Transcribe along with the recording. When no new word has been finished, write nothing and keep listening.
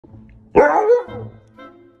Why are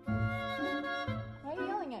you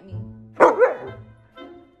yelling at me?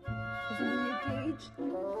 Is it in your cage?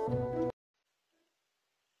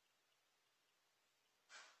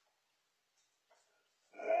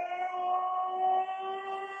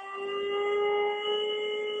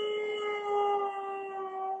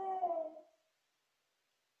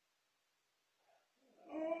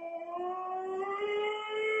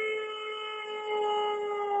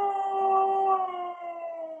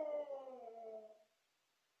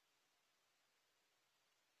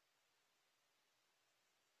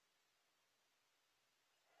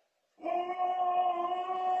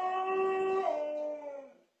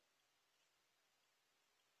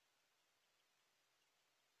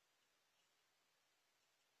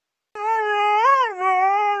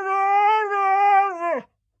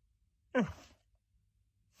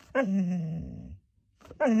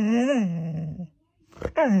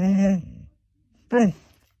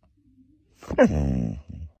 Can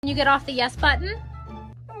you get off the yes button?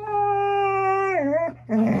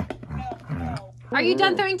 Are you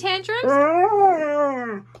done throwing tantrums?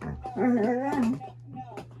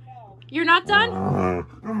 You're not done?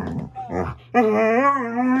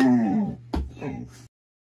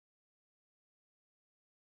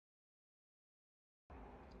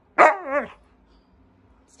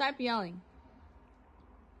 Stop yelling.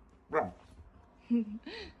 Why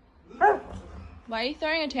are you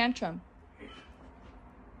throwing a tantrum?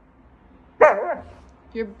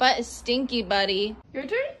 Your butt is stinky, buddy. Your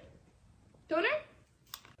turn? Toner?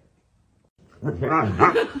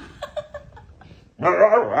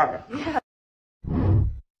 Yeah.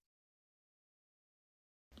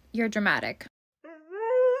 You're dramatic.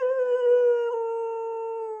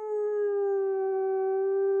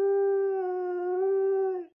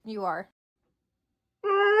 You are.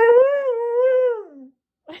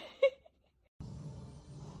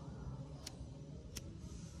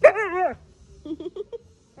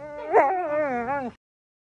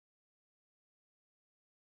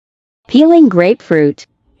 Peeling grapefruit.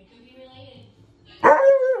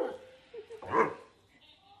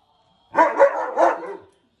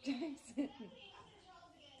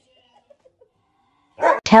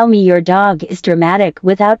 Tell me your dog is dramatic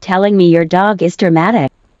without telling me your dog is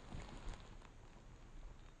dramatic.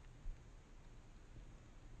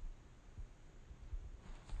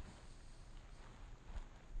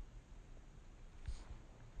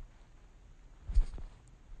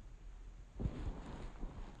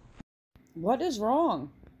 What is wrong?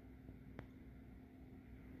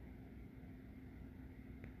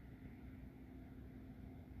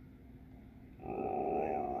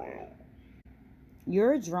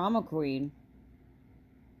 You're a drama queen.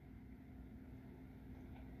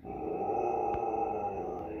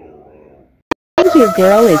 Think your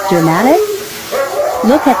girl is dramatic?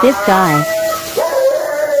 Look at this guy.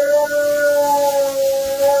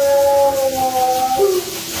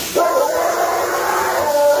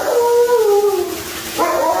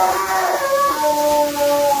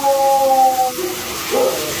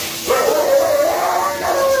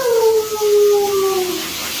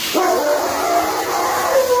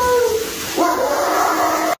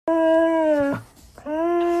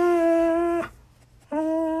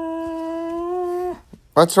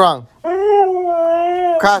 What's wrong?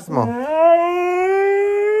 Cosmo.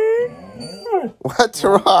 What's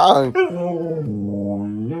wrong?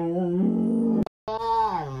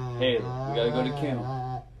 Hey, we gotta go to kennel.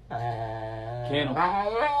 Kennel.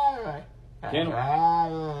 Kennel.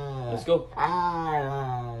 Let's go.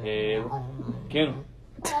 Hey, kennel.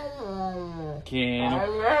 Kennel.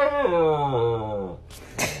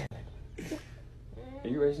 Are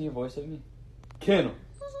you raising your voice at me? Kennel.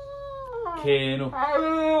 Kennel.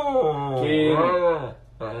 Kennel.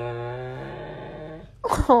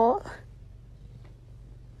 Aww.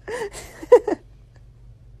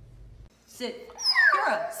 Sit. You're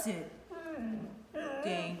up. Sit.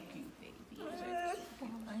 Thank you, baby.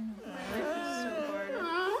 I know. My life is so hard.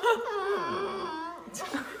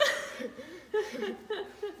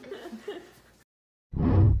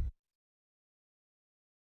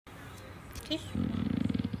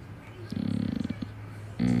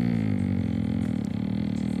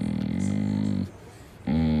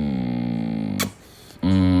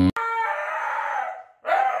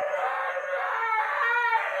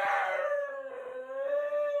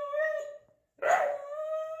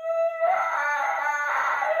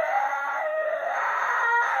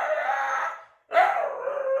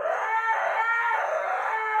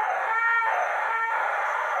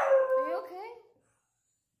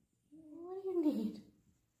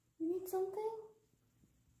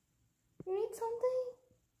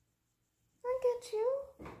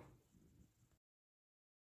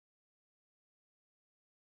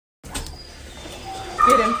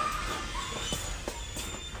 Get him.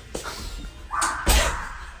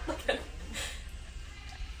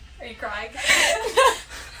 Are you crying?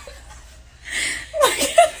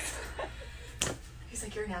 He's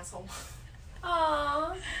like, you're an asshole.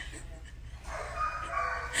 Aww.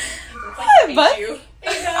 But you.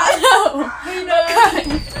 I know.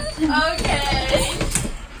 Okay.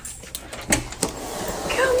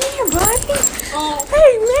 Come here, buddy. Oh.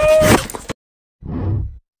 Hey, man.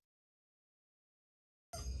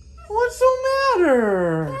 What's the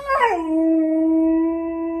matter?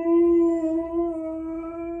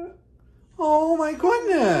 Oh my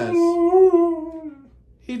goodness.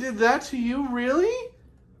 He did that to you? Really?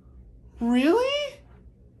 Really?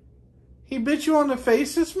 He bit you on the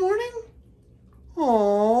face this morning?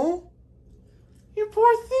 Oh, you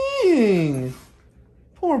poor thing.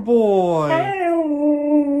 Poor boy.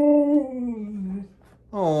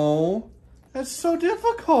 Oh, that's so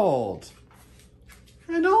difficult.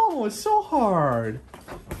 I know, it's so hard.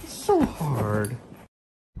 It's so hard.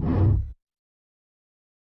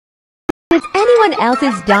 Does anyone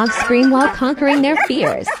else's dog scream while conquering their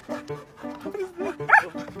fears?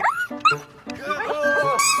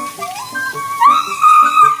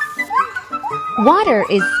 Water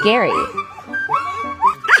is scary.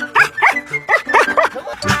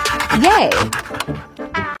 Yay!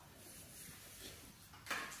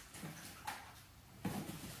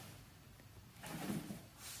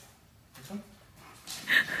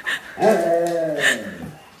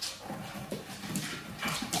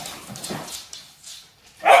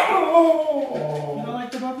 You don't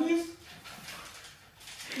like the puppies?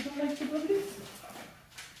 You don't like the puppies?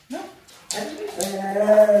 No?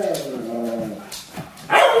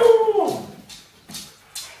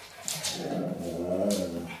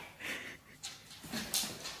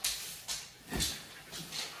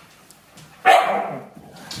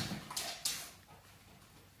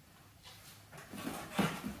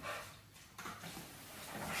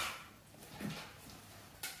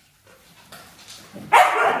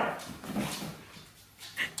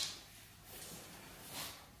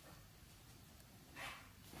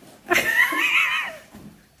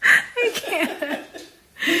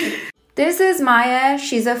 This is Maya.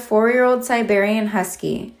 She's a 4-year-old Siberian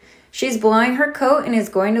Husky. She's blowing her coat and is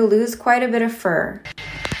going to lose quite a bit of fur.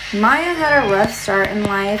 Maya had a rough start in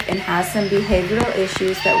life and has some behavioral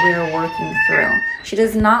issues that we are working through. She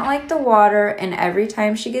does not like the water, and every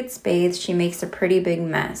time she gets bathed, she makes a pretty big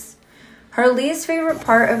mess. Her least favorite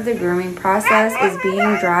part of the grooming process is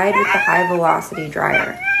being dried with the high velocity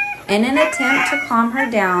dryer. In an attempt to calm her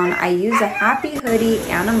down, I use a happy hoodie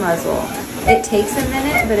and a muzzle. It takes a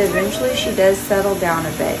minute, but eventually she does settle down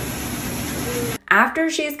a bit. After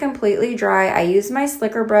she's completely dry, I use my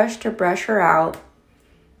slicker brush to brush her out.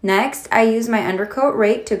 Next, I use my undercoat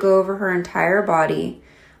rake to go over her entire body.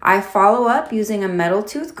 I follow up using a metal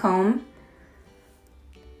tooth comb.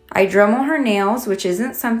 I Dremel her nails, which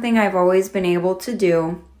isn't something I've always been able to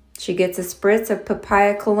do. She gets a spritz of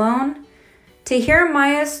papaya cologne. To hear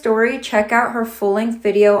Maya's story, check out her full-length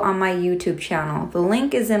video on my YouTube channel. The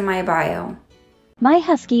link is in my bio. My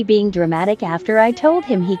husky being dramatic after I told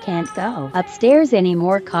him he can't go upstairs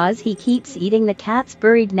anymore cause he keeps eating the cat's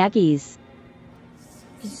buried nuggies.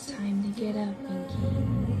 It's time to get up, Pinky.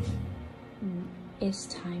 It's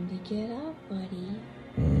time to get up, buddy.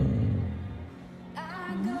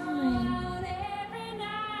 Come on.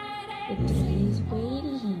 The day is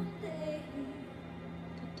waiting.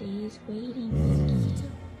 The day is waiting,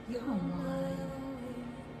 Pinky. Come on.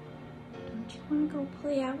 Don't you want to go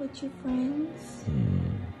play out with your friends?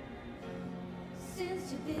 Don't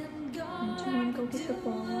you want to go get the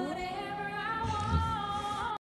ball?